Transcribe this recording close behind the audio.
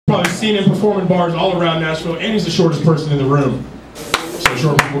seen him perform in bars all around Nashville, and he's the shortest person in the room. So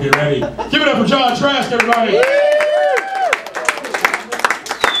short people, get ready. Give it up for John Trask, everybody.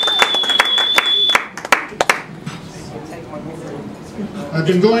 I've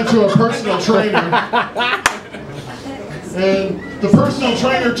been going to a personal trainer, and the personal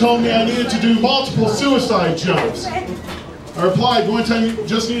trainer told me I needed to do multiple suicide jumps. I replied, "One time you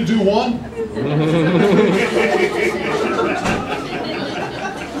just need to do one?"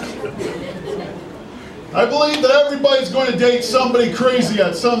 I believe that everybody's going to date somebody crazy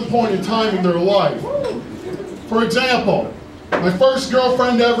at some point in time in their life. For example, my first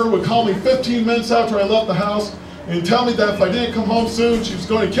girlfriend ever would call me 15 minutes after I left the house and tell me that if I didn't come home soon, she was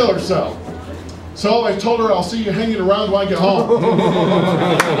going to kill herself. So I told her I'll see you hanging around when I get home.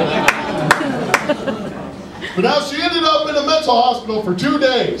 But now she ended up in a mental hospital for 2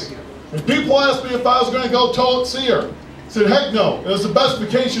 days. And people asked me if I was going to go see her. I said, heck no, it was the best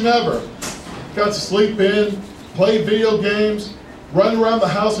vacation ever. Got to sleep in, play video games, run around the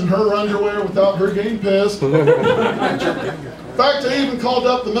house in her underwear without her getting pissed. In fact, I even called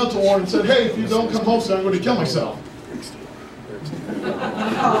up the mental ward and said, hey, if you don't come home soon, I'm going to kill myself.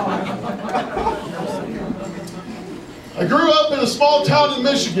 I grew up in a small town in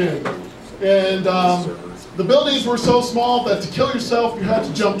Michigan, and the buildings were so small that to kill yourself, you had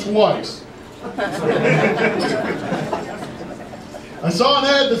to jump twice. I saw an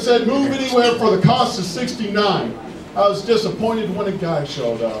ad that said, move anywhere for the cost of $69. I was disappointed when a guy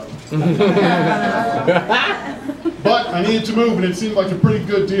showed up. But I needed to move, and it seemed like a pretty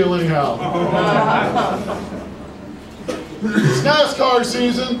good deal anyhow. It's NASCAR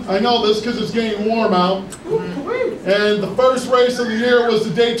season. I know this because it's getting warm out. And the first race of the year was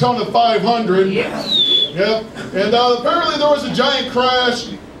the Daytona 500. Yes. Yep. And apparently there was a giant crash,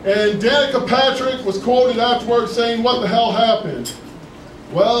 and Danica Patrick was quoted afterwards saying, what the hell happened?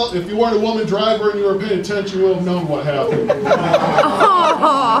 Well, if you weren't a woman driver and you were paying attention, you would have known what happened. I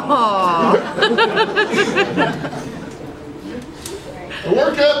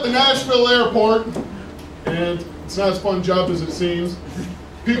work at the Nashville airport, and it's not as fun a job as it seems.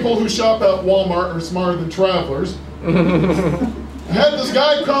 People who shop at Walmart are smarter than travelers. I had this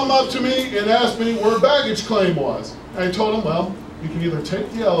guy come up to me and ask me where baggage claim was. I told him, well, you can either take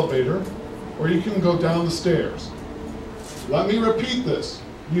the elevator or you can go down the stairs. Let me repeat this.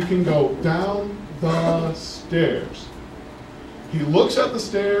 You can go down the stairs. He looks at the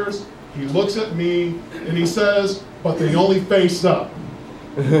stairs, he looks at me, and he says, but they only face up.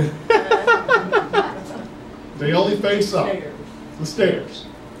 They only face up. The stairs.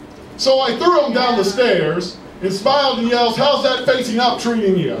 So I threw him down the stairs and smiled and yells, how's that facing up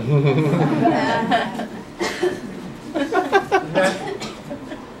treating you?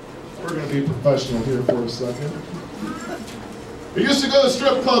 We're going to be professional here for a second. I used to go to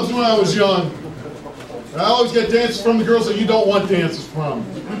strip clubs when I was young. And I always get dances from the girls that you don't want dances from.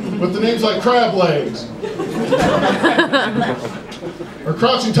 With the names like Crab Legs. Or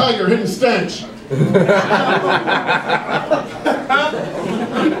Crouching Tiger, Hidden Stench.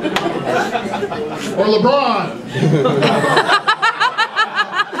 Or LeBron.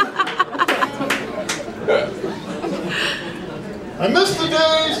 I miss the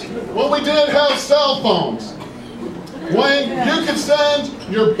days when we didn't have cell phones. When you could send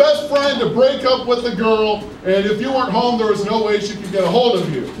your best friend to break up with a girl, and if you weren't home, there was no way she could get a hold of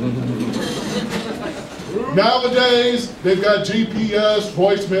you. Nowadays, they've got GPS,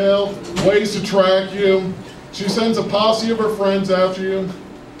 voicemail, ways to track you. She sends a posse of her friends after you.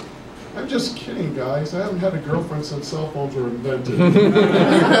 I'm just kidding, guys. I haven't had a girlfriend since cell phones were invented.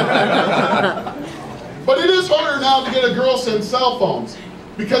 But it is harder now to get a girl since cell phones,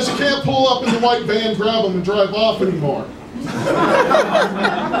 because you can't pull up in the white van, grab them, and drive off anymore.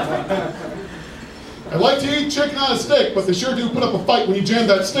 I like to eat chicken on a stick, but they sure do put up a fight when you jam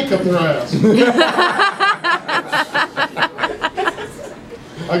that stick up their ass.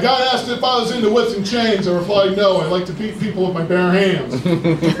 I got asked if I was into whips and chains. I replied, no, I like to beat people with my bare hands.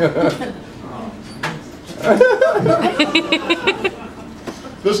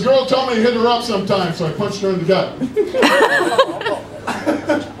 This girl told me to hit her up sometime, so I punched her in the gut.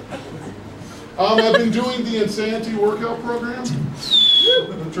 I've been doing the Insanity Workout Program.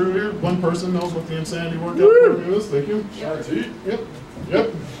 True here. One person knows what the Insanity Workout Program is. Thank you.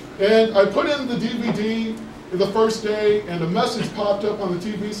 Yep. And I put in the DVD the first day, and a message popped up on the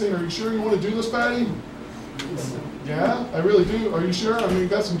TV saying, are you sure you want to do this, Patty? Yeah, I really do. Are you sure? I mean, you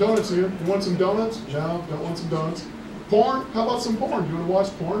got some donuts here. You want some donuts? No, don't want some donuts. Porn? How about some porn? You want to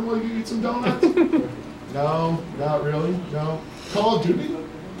watch porn while you eat some donuts? No, not really. No. Call of Duty?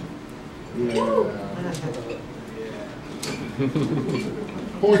 Yeah.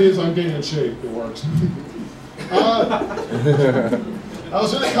 Point is, I'm getting in shape. It works. I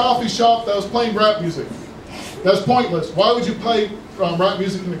was in a coffee shop that was playing rap music. That's pointless. Why would you play rap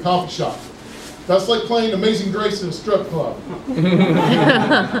music in a coffee shop? That's like playing Amazing Grace in a strip club.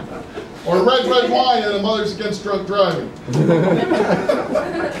 Or Red Red Wine at a Mothers Against Drunk Driving.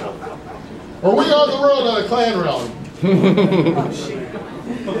 Or We Are the World at a Klan rally.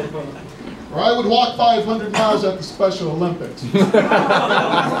 Or I would walk 500 miles at the Special Olympics.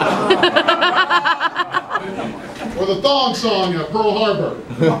 Or the thong song at Pearl Harbor.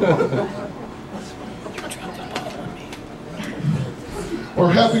 Or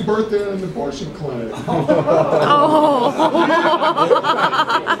Happy Birthday at an abortion clinic.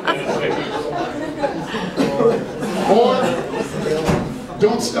 Or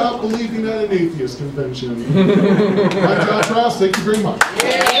don't stop believing at an atheist convention. I'm John Trask. Thank you very much.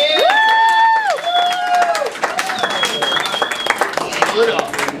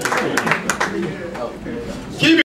 Keep it.